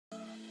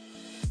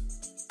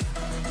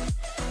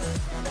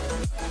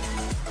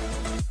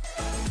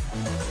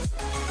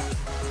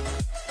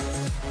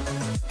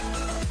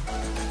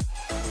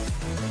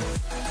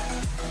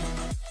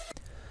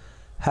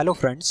Hello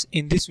friends,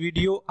 in this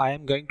video I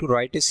am going to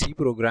write a C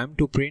program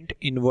to print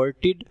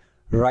inverted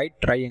right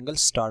triangle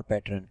star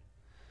pattern.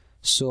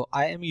 So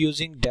I am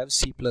using dev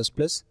C++,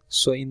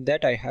 so in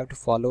that I have to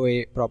follow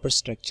a proper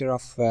structure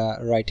of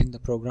writing the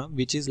program,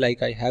 which is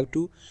like I have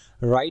to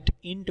write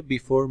int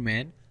before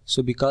main.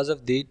 So because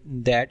of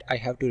that I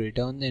have to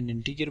return an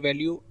integer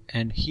value,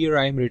 and here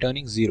I am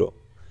returning 0,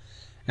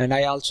 and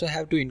I also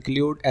have to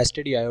include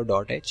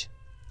stdio.h.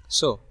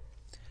 So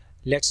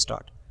let's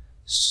start.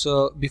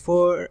 So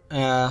before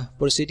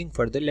proceeding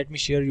further, let me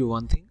share you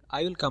one thing.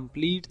 I will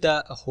complete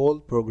the whole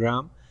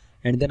program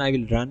and then I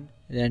will run,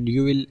 and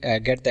you will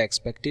get the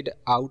expected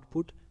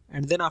output,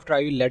 and then after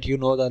I will let you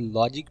know the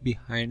logic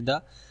behind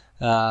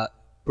the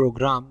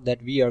program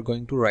that we are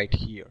going to write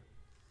here.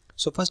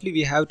 So firstly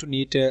we have to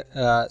need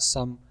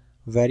some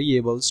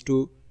variables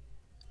to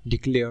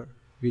declare,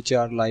 which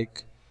are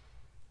like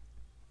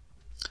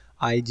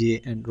I,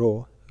 j and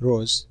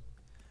rows,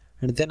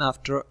 and then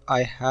after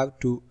I have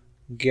to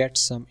get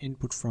some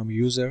input from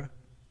user.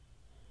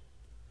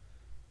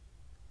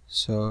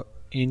 So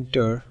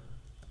enter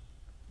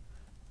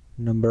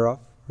number of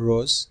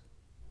rows,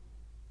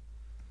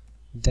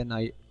 then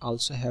I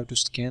also have to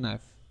scanf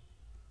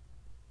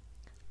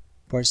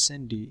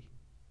 %d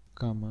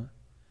comma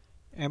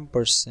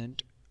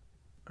ampersand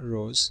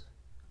rows.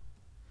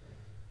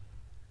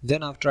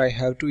 Then after I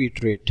have to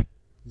iterate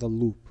the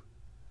loop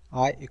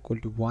I equal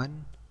to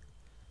 1,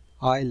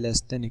 I less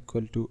than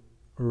equal to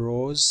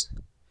rows,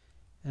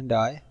 and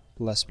I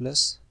plus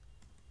plus.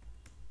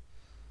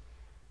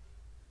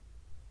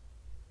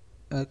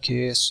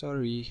 Okay,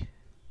 sorry.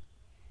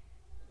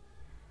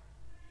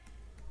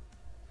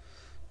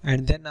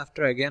 And then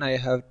after again I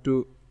have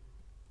to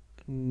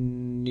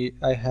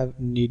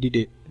needed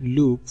a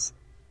loop.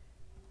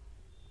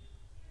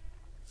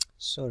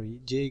 Sorry,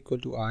 j equal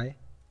to I,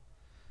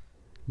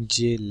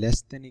 j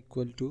less than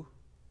equal to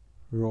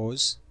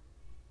rows,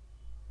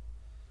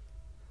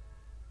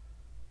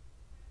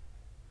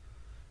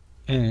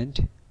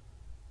 and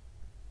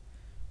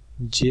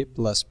j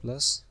plus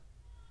plus,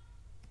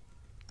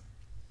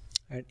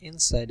 and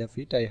inside of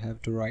it I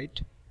have to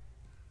write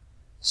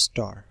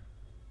star,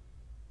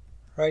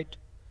 right?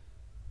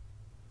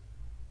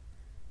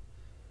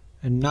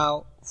 And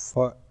now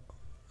for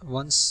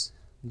once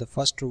the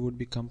first row would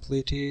be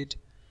completed,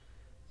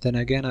 then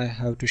again I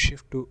have to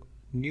shift to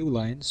new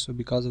line. So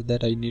because of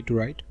that I need to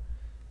write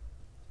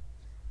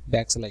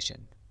backslash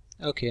n.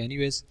 Okay,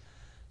 anyways,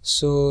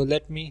 so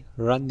let me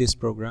run this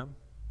program.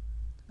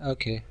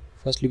 Okay,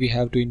 firstly we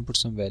have to input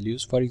some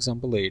values, for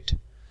example 8.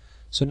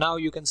 So now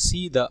you can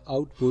see the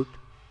output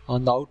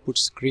on the output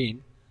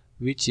screen,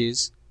 which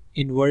is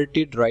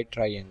inverted right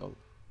triangle.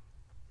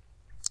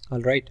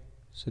 Alright,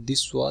 so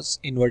this was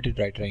inverted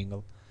right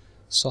triangle.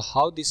 So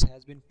how this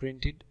has been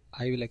printed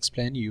I will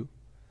explain you.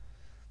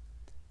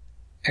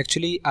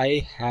 Actually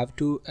I have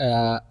to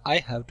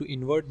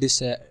invert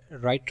this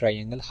right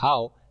triangle.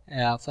 How?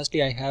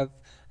 Firstly I have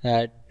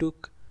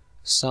took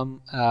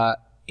some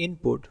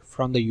input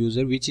from the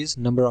user, which is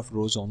number of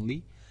rows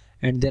only,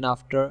 and then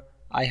after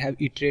I have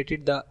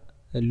iterated the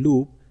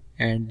loop,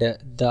 and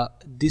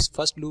this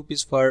first loop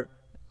is for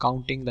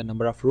counting the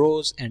number of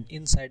rows, and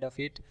inside of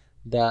it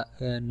the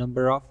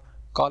number of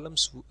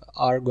columns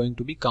are going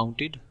to be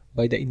counted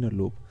by the inner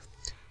loop.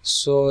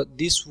 So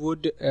this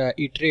would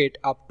iterate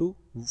up to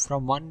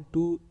from 1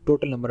 to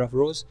total number of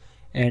rows,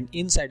 and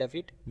inside of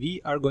it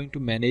we are going to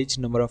manage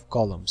number of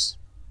columns,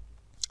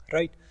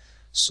 right?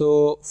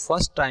 So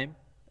first time,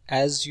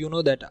 as you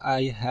know that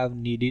I have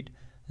needed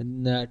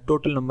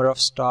total number of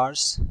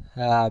stars,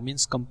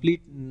 means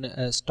complete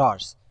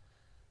stars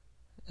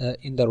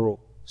in the row.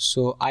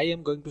 So I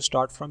am going to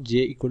start from j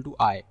equal to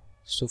I.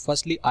 So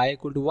firstly I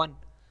equal to 1,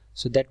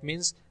 so that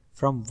means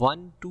from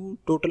 1 to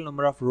total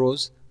number of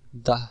rows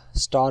the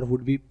star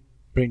would be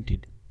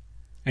printed,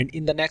 and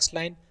in the next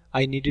line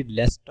I needed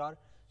less star,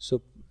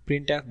 so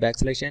printf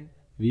backslash n,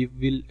 we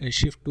will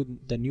shift to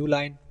the new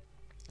line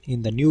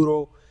in the new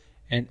row,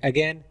 and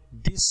again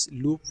this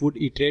loop would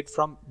iterate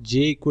from j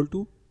equal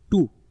to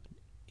 2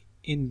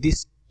 in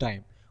this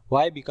time.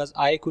 Why? Because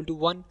I equal to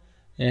 1,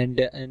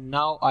 and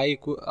now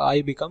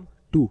I become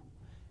 2,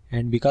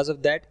 and because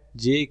of that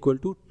j equal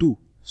to 2.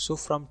 So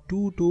from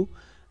 2 to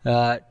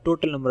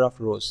total number of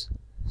rows,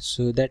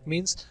 so that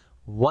means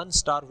 1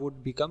 star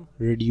would become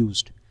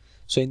reduced.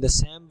 So in the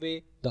same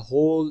way the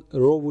whole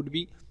row would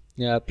be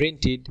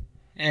printed,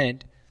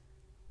 and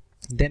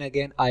then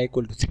again I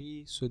equal to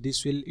 3, so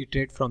this will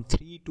iterate from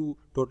 3 to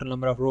total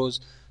number of rows,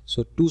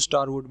 so 2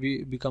 star would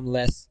become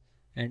less,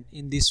 and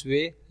in this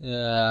way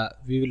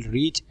we will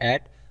reach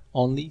at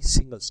only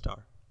single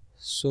star.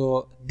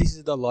 So this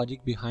is the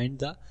logic behind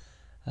the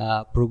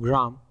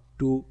program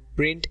to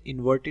print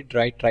inverted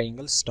right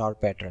triangle star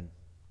pattern.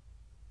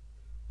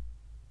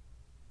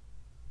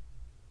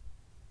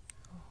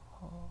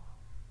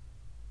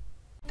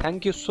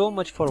 Thank you so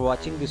much for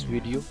watching this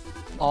video.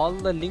 All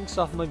the links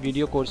of my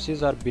video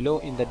courses are below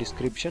in the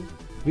description,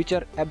 which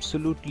are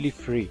absolutely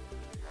free.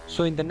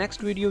 So in the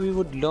next video we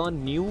would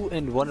learn new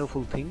and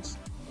wonderful things.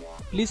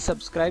 Please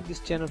subscribe this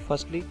channel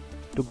firstly,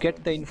 to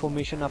get the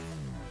information of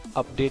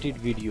updated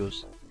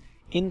videos.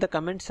 In the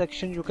comment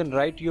section you can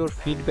write your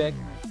feedback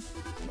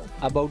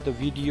about the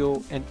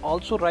video and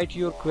also write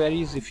your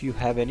queries if you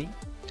have any.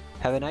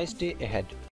 Have a nice day ahead.